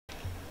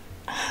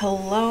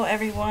Hello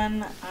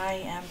everyone, I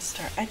am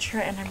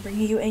Staretra and I'm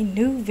bringing you a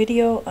new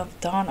video of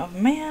Dawn of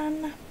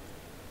Man.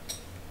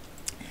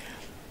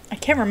 I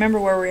can't remember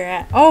where we're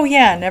at. Oh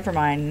yeah, never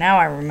mind. Now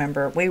I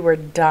remember. We were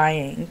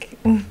dying.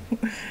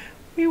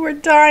 We were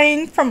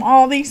dying from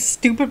all these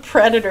stupid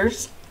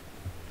predators.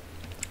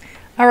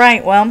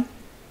 Alright, well,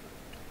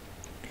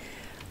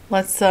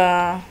 let's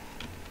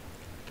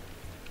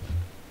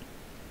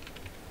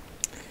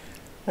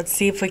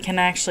see if we can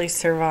actually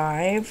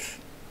survive.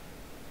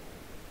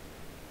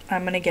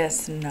 I'm gonna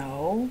guess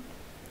no.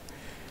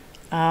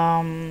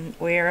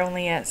 We're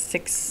only at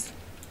six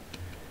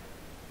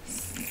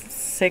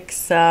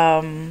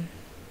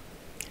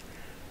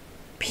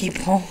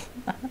people.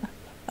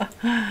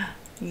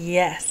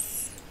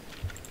 Yes.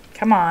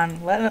 Come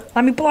on,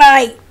 let me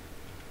play.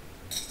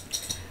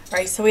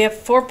 Alright, so we have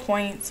 4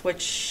 points,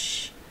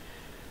 which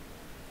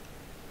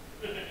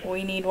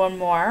we need one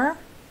more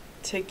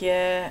to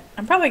get.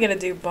 I'm probably gonna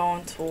do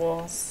bone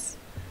tools.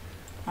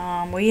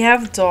 We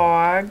have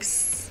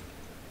dogs.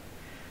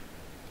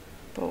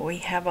 But we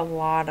have a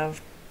lot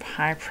of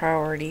high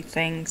priority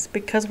things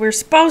because we're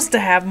supposed to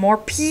have more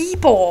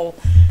people.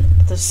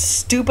 The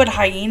stupid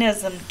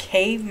hyenas and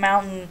cave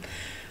mountain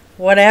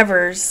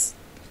whatevers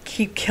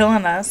keep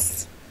killing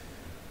us.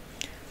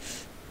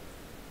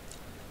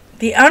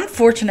 The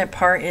unfortunate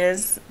part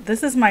is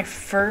this is my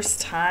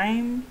first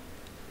time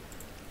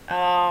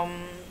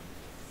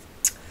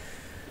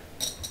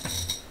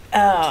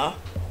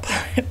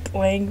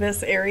playing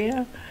this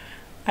area.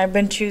 I've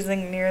been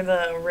choosing near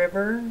the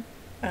river.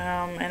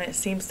 And it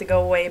seems to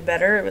go way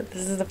better, but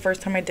this is the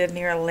first time I did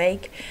near a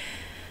lake.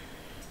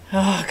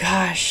 Oh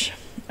gosh.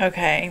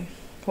 Okay,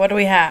 what do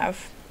we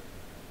have?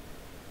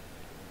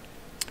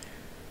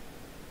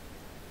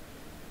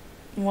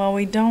 Well,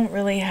 we don't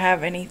really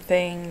have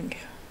anything.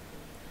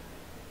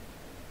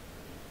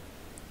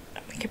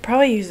 We could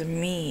probably use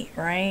meat,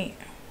 right?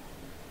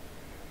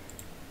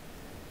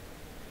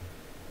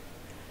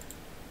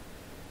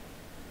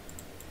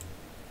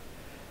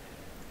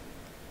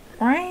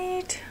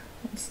 Right?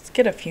 Let's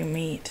get a few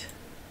meat.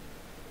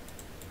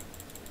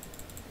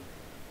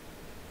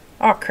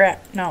 Oh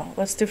crap, no,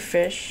 let's do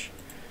fish.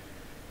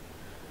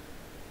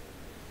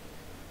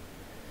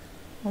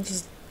 We'll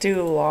just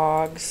do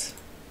logs.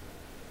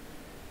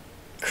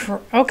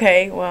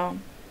 Okay, well.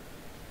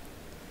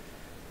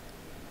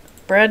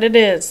 Bread it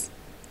is.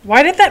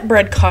 Why did that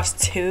bread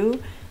cost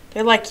 2?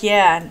 They're like,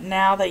 yeah,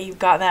 now that you've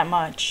got that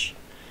much.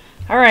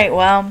 Alright,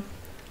 well.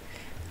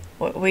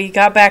 We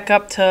got back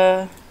up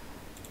to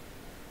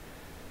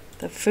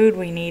the food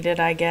we needed,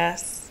 I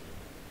guess.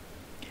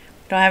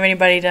 Don't have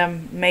anybody to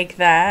make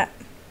that.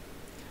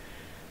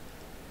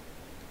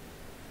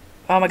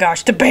 Oh my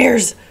gosh, the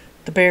bears!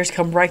 The bears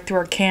come right through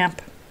our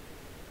camp.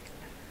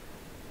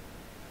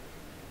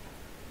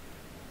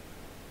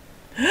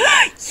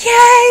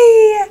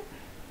 Yay!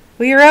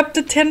 We are up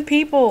to 10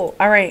 people.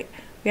 Alright,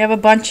 we have a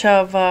bunch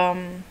of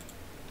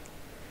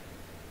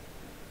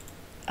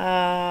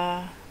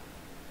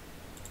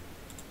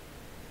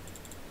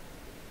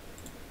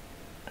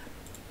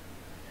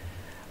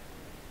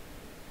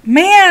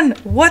man,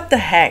 what the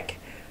heck?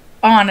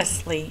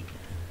 Honestly.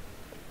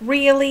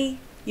 Really?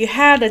 You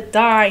had to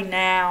die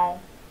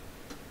now.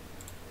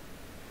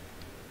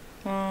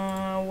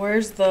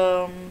 Where's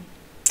the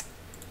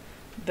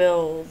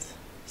build?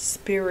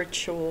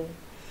 Spiritual.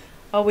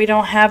 Oh, we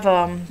don't have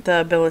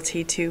the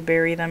ability to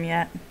bury them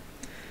yet.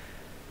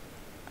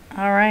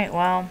 Alright,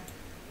 well.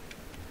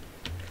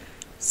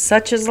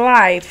 Such is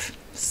life.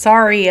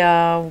 Sorry,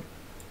 I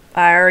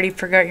already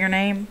forgot your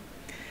name.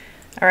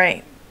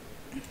 Alright.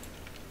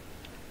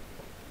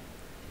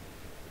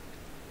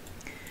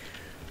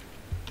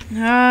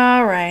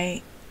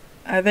 Alright.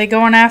 Are they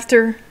going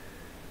after?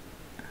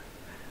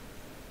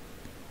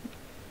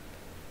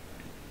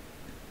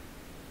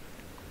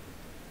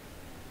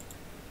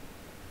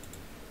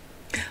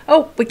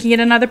 Oh, we can get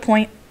another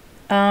point.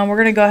 We're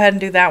going to go ahead and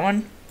do that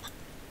one.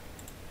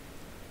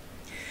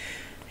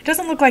 It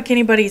doesn't look like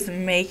anybody's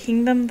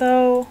making them,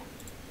 though.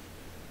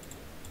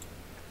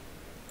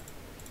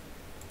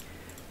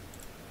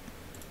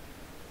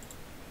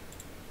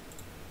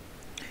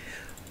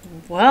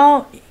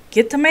 Well,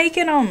 get to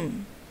making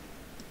them.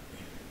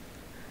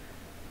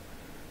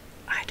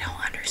 I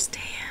don't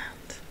understand.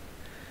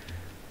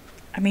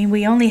 I mean,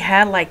 we only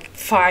had like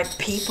 5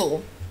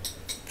 people.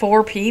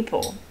 4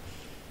 people.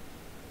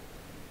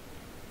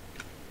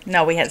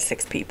 No, we had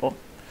 6 people.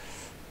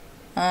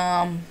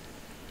 Man,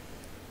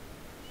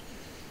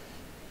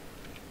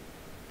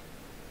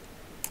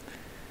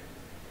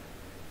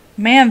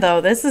 though,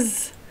 this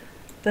is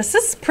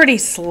pretty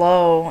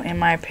slow in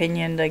my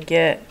opinion to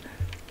get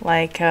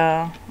like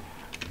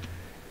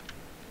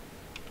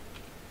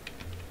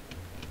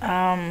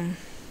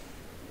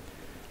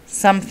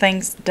some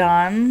things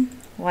done,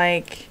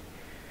 like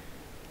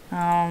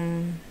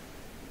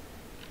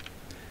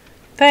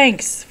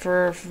thanks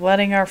for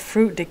letting our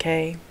fruit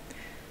decay.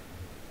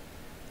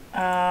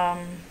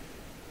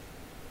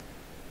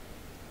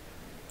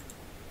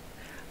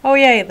 Oh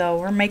yay, though,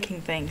 we're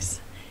making things.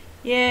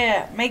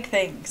 Yeah, make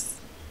things.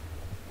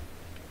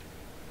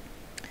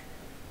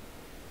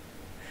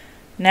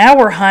 Now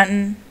we're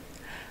hunting.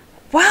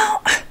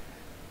 Well,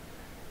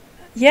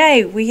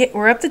 yay,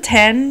 we're up to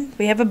 10.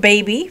 We have a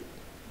baby.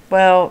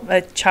 Well,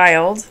 a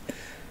child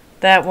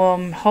that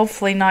will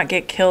hopefully not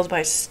get killed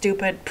by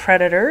stupid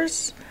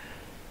predators.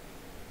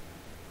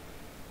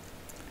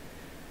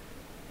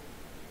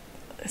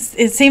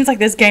 It seems like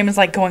this game is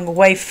like going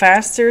way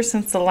faster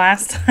since the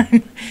last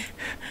time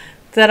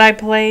that I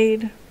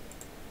played.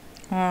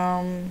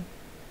 It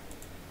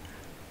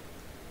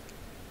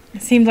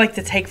seemed like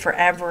to take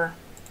forever.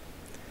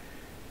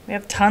 We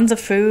have tons of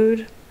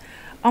food.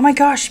 Oh my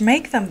gosh,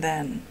 make them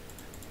then.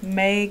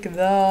 Make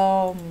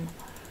them.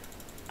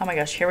 Oh my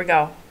gosh, here we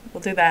go.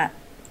 We'll do that.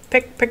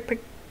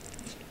 Pick.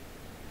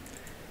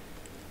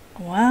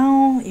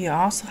 Well, you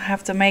also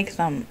have to make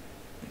them.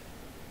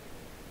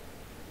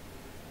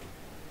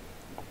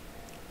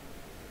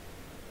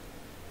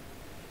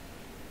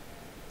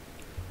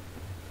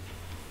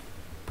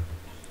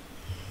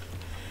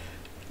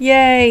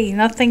 Yay,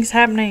 nothing's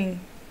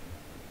happening.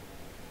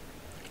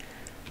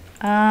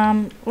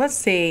 Let's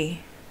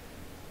see.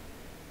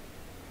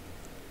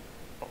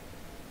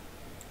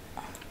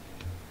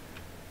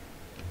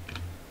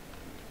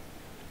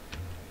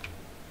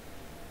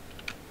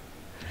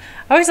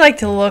 I always like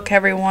to look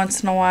every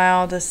once in a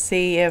while to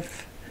see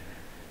if...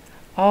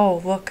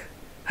 Oh, look.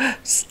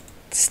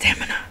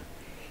 Stamina.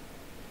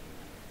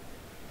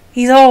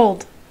 He's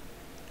old.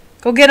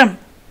 Go get him.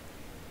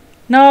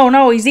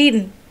 No, he's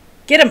eating.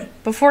 Get him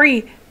before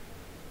he...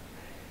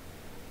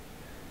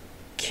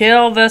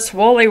 Kill this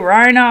woolly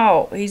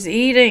rhino. He's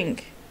eating.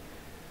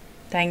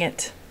 Dang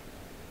it.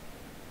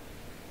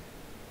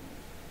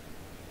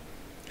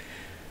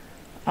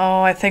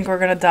 Oh, I think we're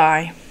gonna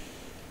die.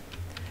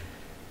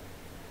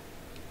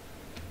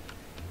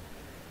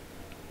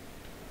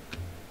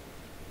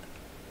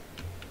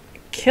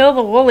 Kill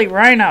the woolly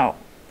rhino.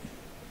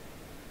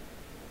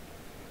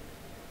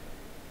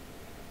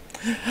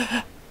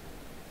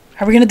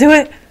 Are we gonna do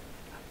it?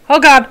 Oh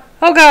God!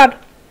 Oh God!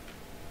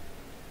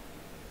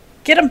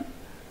 Get him!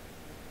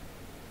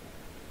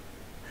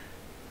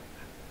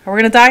 Are we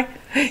gonna die?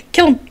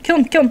 Kill him! Kill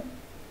him! Kill him!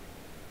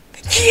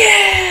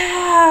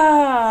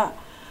 Yeah!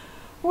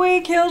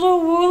 We killed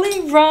a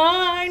woolly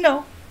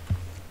rhino.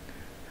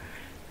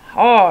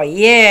 Oh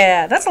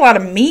yeah, that's a lot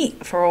of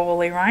meat for a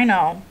woolly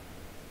rhino.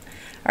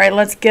 All right,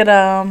 let's get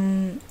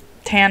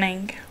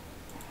tanning.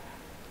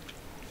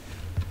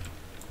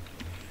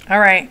 All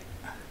right.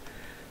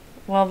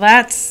 Well,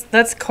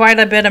 that's quite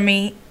a bit of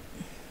meat.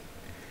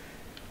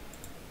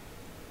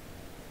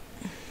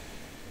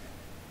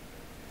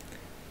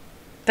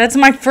 That's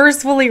my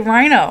first woolly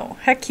rhino.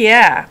 Heck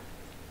yeah.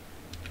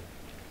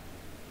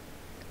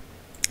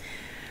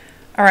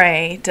 All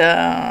right,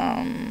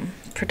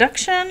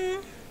 production.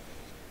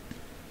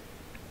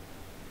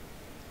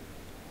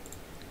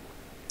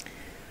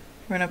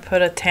 We're gonna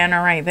put a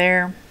tanner right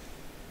there.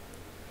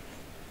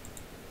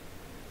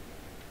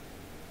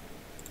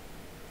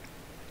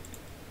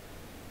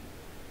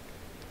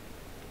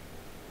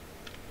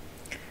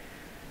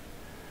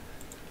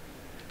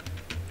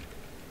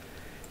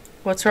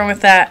 What's wrong with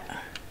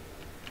that?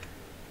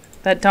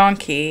 That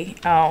donkey.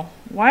 Oh,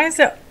 why is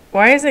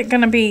it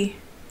gonna be?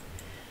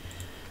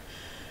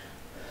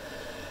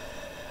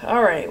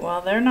 All right,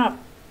 well, they're not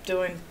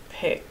doing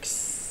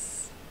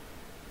picks.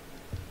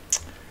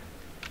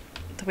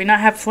 Do we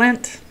not have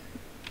flint?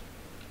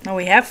 No,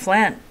 we have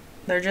flint.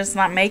 They're just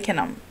not making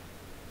them.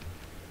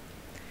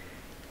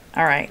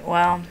 All right,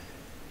 well.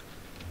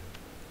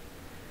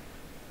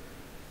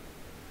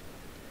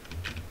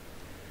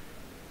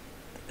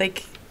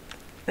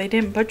 They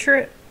didn't butcher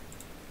it?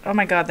 Oh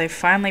my God, they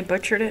finally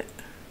butchered it?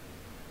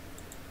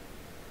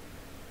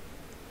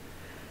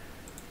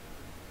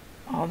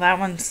 Oh,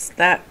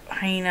 that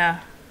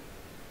hyena.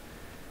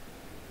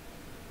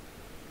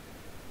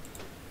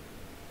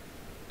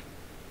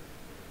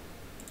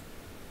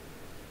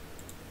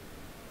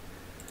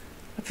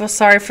 I feel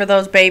sorry for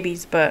those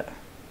babies, but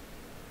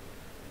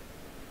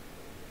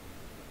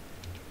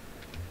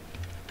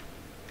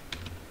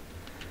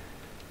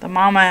the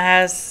mama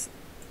has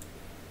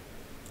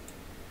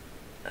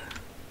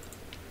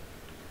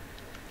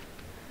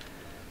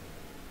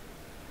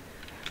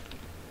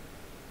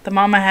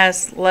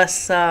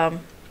less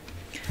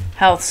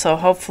health, so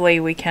hopefully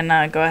we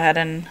can go ahead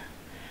and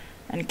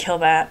kill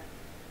that.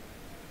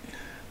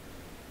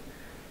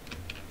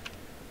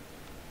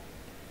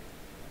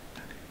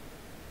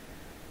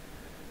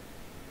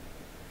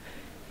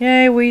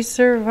 Yay, we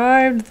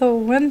survived the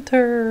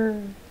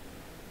winter.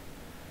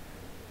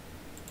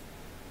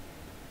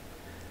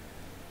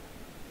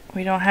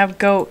 We don't have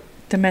goat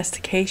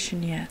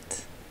domestication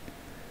yet.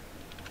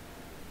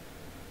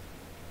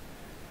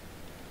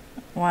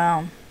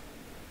 Wow.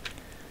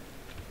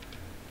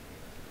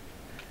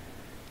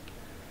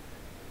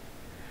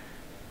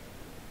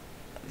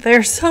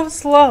 They're so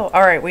slow.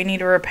 All right, we need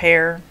to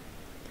repair.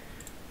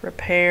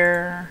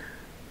 Repair.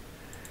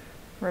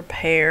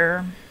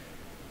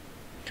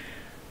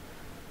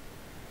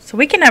 So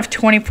we can have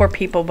 24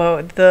 people,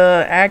 but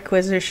the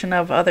acquisition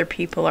of other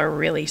people are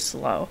really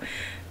slow.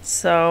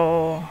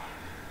 So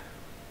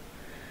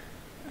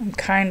I'm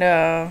kind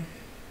of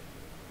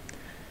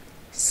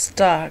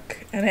stuck,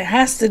 and it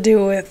has to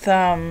do with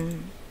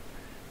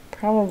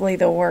probably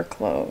the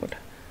workload.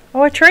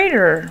 Oh, a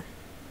trader.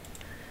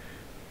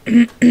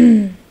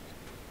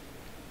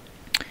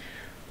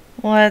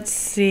 Let's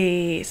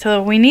see.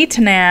 So we need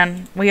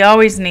Tanan. We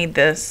always need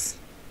this.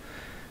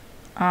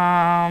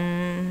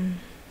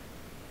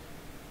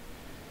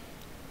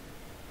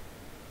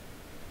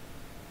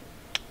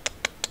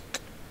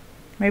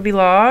 Maybe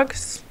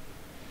logs.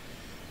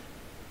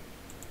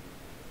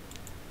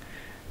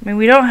 I mean,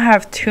 we don't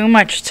have too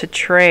much to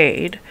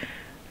trade.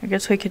 I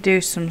guess we could do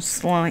some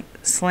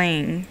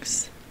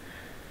slings.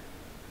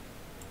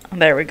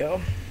 There we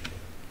go.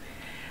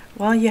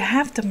 Well, you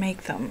have to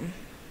make them.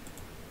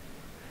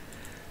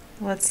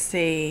 Let's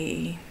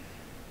see.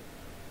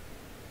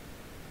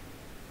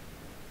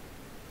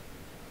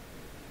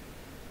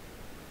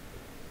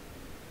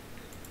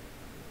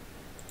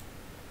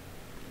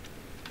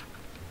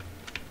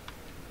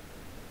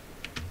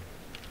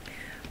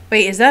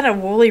 Wait, is that a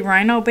woolly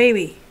rhino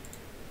baby?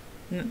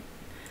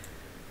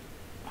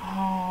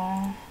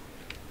 Oh,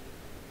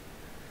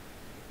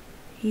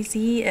 he's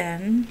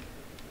eaten.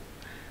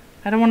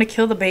 I don't want to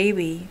kill the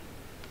baby.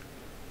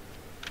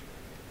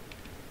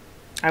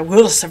 I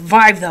will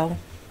survive though.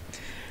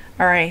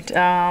 Alright,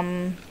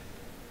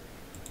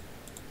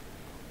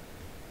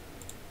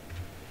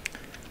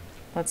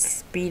 let's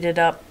speed it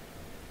up.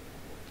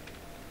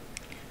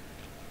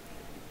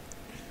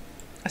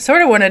 I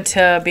sort of wanted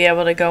to be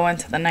able to go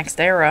into the next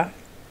era.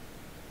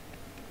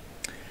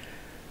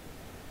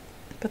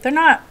 But they're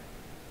not.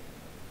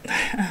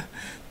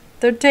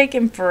 They're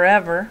taking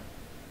forever.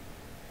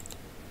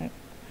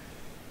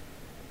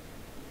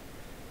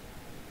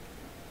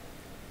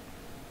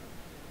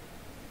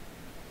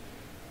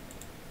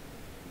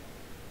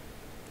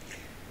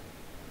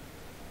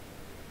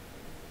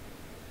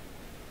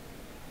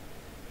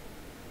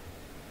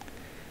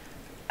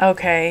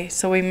 Okay,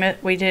 so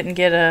we didn't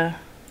get a.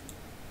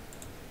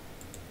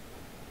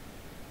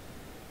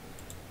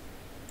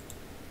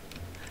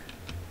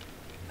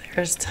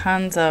 There's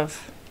tons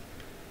of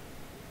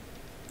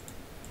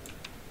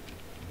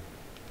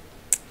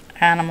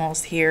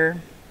animals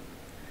here.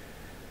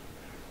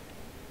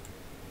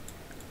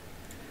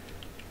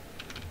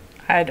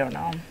 I don't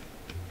know.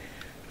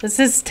 This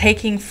is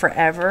taking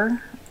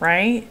forever,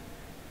 right?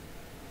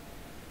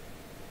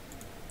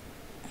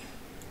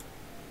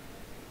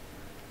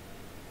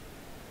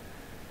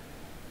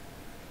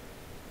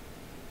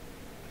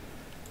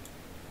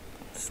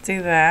 Let's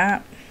do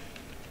that.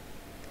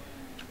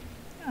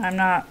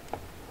 I'm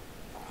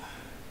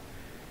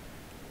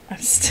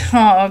still,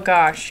 oh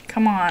gosh,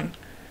 come on.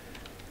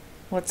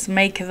 Let's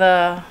make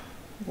the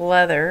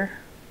leather.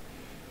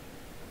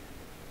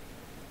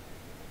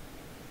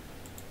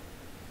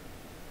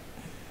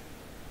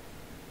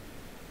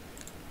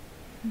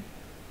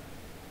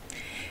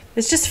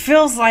 This just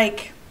feels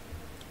like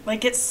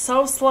it's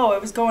so slow.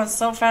 It was going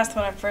so fast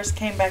when I first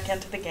came back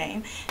into the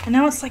game, and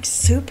now it's like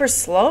super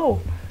slow.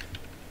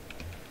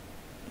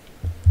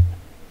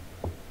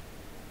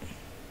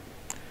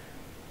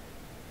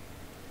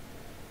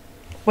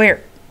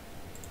 Where?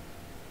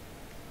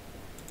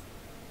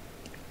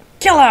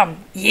 Kill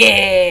him!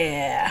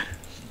 Yeah!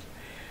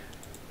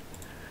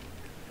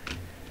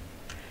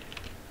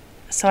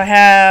 So I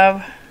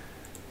have...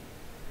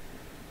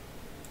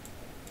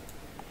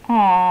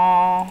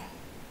 Aww.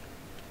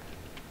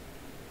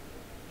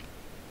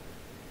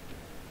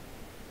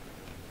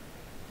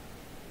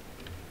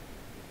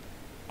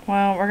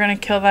 Well, we're gonna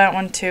kill that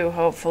one too,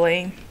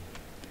 hopefully.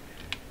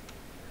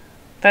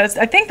 I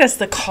think that's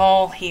the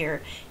call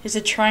here, is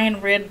to try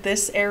and rid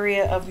this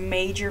area of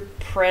major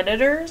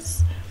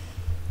predators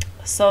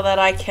so that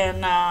I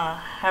can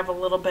have a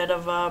little bit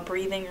of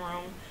breathing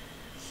room.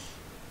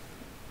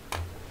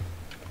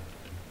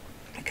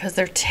 Because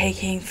they're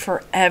taking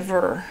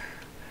forever.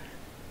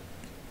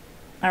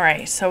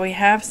 Alright, so we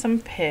have some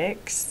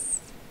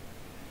picks.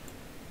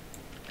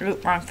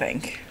 Oop, wrong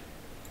thing.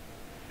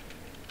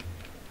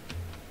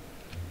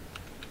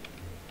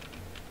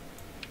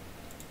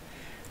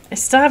 I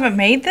still haven't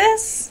made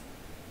this?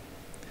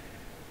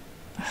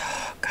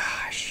 Oh,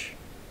 gosh.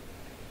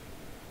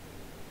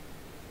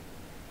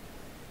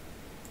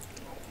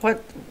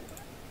 What?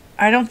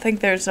 I don't think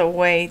there's a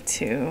way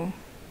to...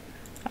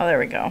 Oh, there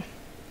we go.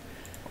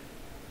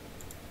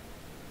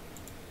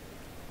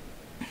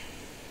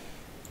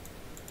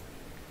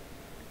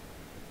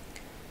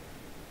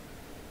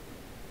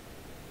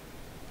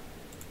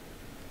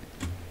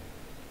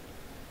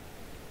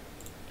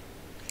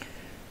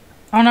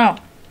 Oh, no.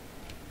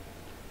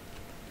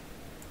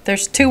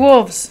 There's 2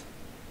 wolves.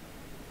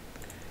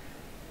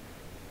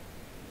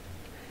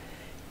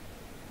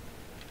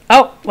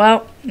 Oh,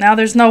 well, now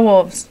there's no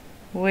wolves.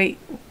 We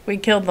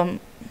killed them.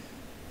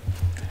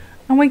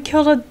 And we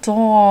killed a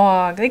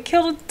dog. They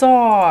killed a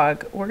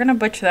dog. We're gonna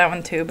butcher that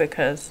one too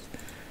because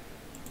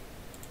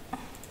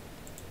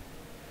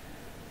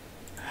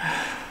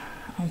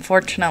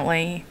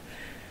unfortunately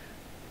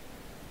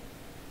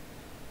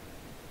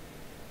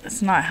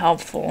it's not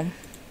helpful.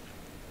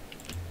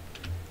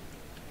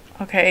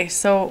 Okay,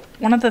 so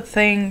one of the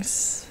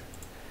things...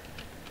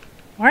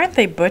 Why aren't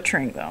they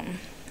butchering them?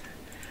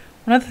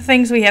 One of the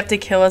things we have to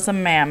kill is a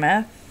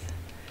mammoth.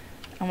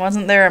 And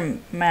wasn't there a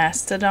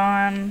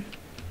mastodon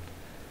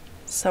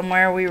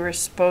somewhere we were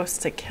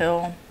supposed to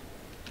kill?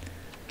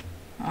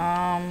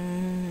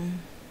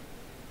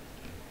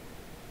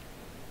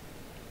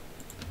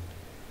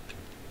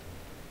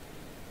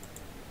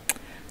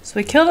 So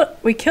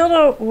we killed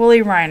a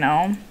woolly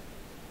rhino.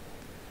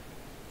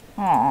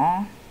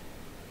 Aww.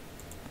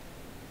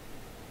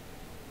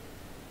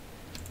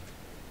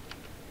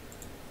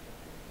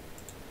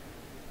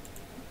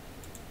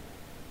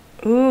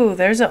 Ooh,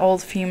 there's an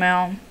old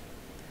female.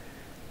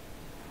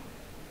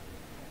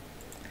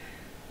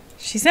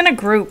 She's in a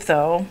group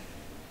though.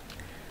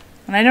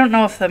 And I don't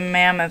know if the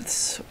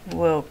mammoths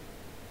will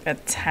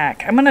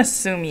attack. I'm gonna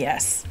assume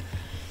yes.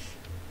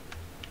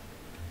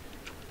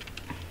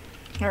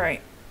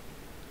 Alright.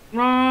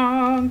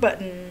 Wrong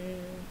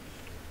button.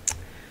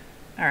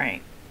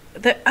 Alright.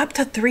 They're up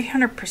to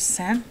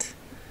 300%?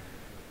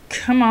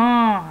 Come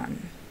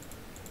on.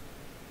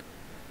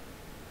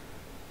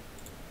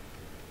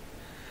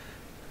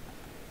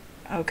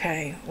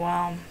 Okay,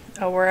 well,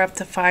 we're up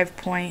to 5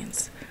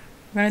 points.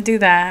 We're gonna do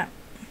that.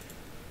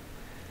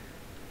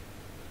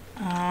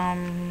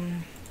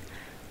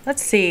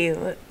 Let's see.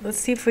 Let's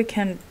see if we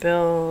can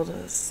build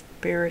a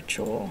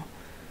spiritual.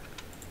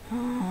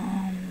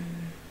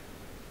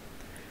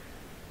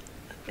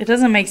 It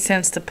doesn't make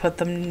sense to put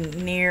them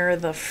near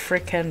the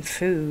frickin'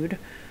 food,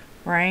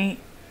 right?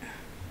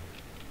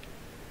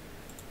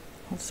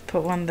 Let's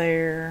put one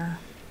there.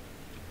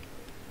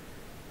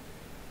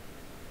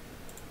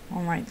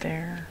 One right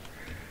there.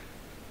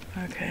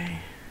 Okay.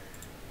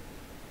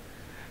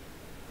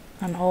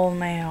 An old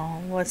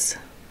male. Let's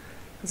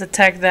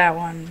attack that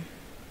one.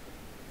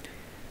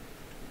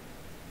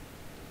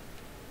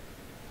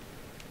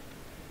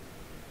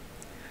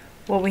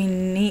 What we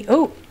need...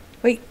 Oh!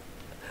 Wait.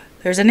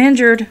 There's an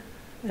injured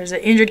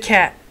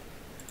cat.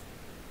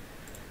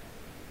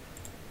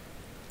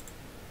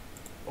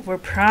 We're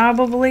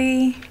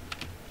probably...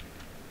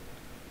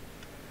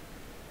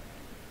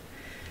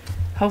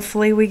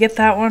 Hopefully we get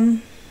that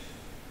one.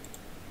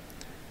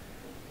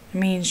 I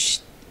mean,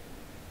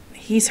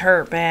 he's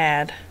hurt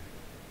bad.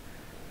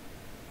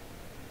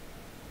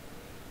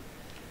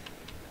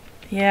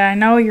 Yeah, I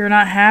know you're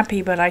not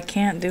happy, but I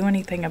can't do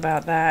anything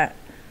about that.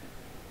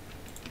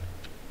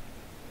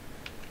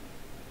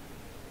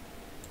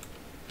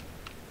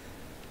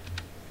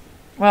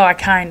 Well, I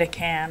kinda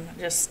can.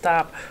 Just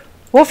stop.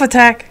 Wolf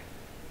attack!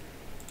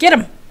 Get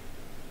him!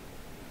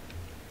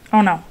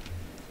 Oh no.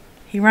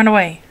 He ran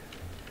away.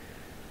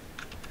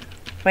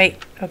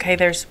 Wait, okay,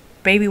 there's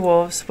baby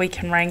wolves we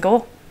can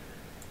wrangle.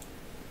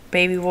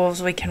 Baby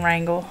wolves we can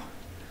wrangle.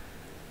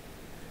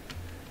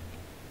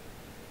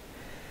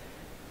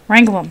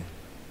 Wrangle them.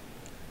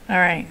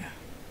 Alright.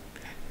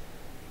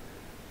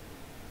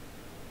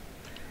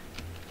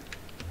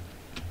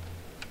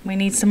 We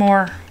need some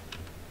more.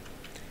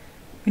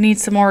 We need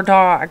some more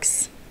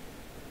dogs.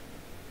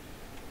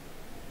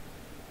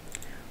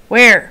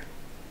 Where?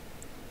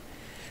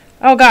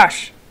 Oh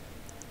gosh.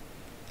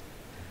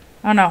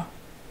 Oh no.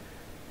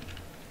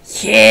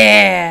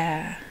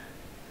 Yeah.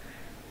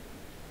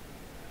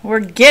 We're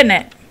getting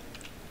it.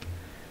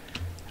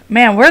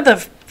 Man, where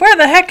the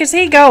heck is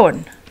he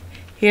going?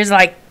 He's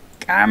like,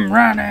 I'm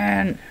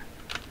running.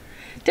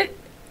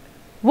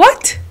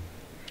 What?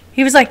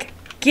 He was like,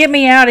 get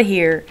me out of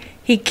here.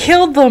 He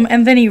killed them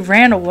and then he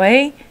ran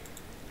away?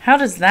 How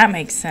does that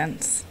make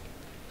sense?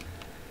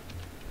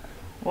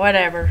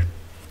 Whatever.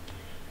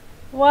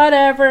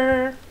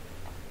 Whatever.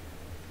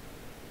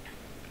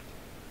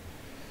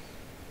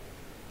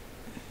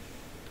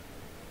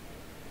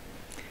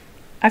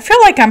 I feel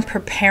like I'm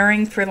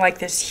preparing for like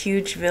this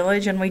huge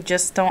village and we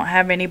just don't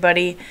have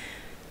anybody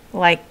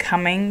like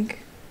coming.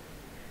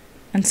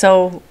 And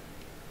so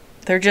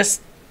they're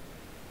just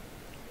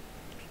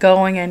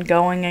going and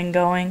going and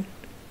going.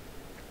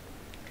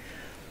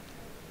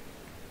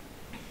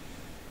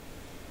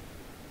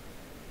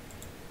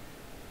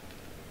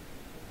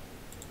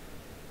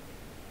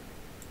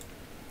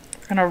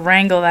 I'm gonna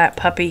wrangle that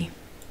puppy.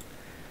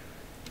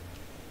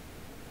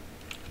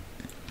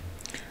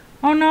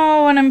 Oh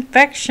no, an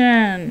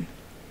infection.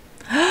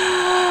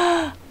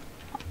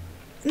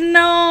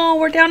 No,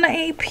 we're down to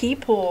 8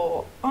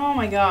 people. Oh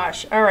my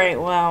gosh. Alright,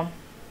 well.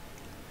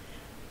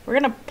 We're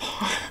gonna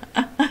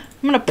I'm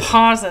gonna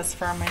pause this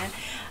for a minute.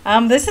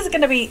 This is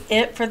gonna be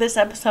it for this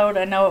episode.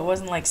 I know it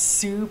wasn't like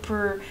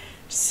super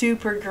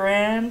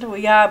grand.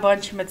 We got a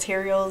bunch of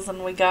materials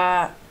and we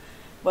got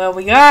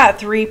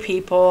 3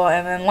 people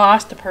and then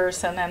lost a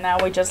person and now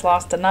we just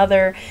lost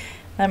another.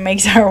 That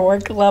makes our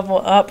work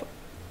level up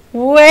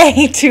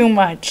way too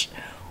much.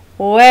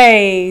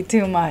 Way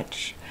too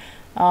much.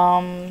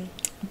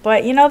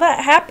 But you know,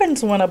 that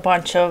happens when a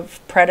bunch of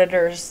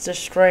predators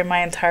destroy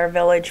my entire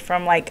village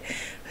from like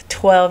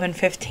 12 and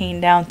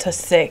 15 down to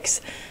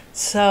 6.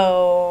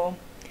 So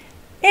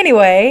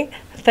anyway,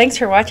 thanks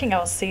for watching.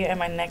 I'll see you in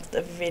my next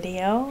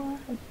video.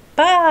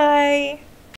 Bye.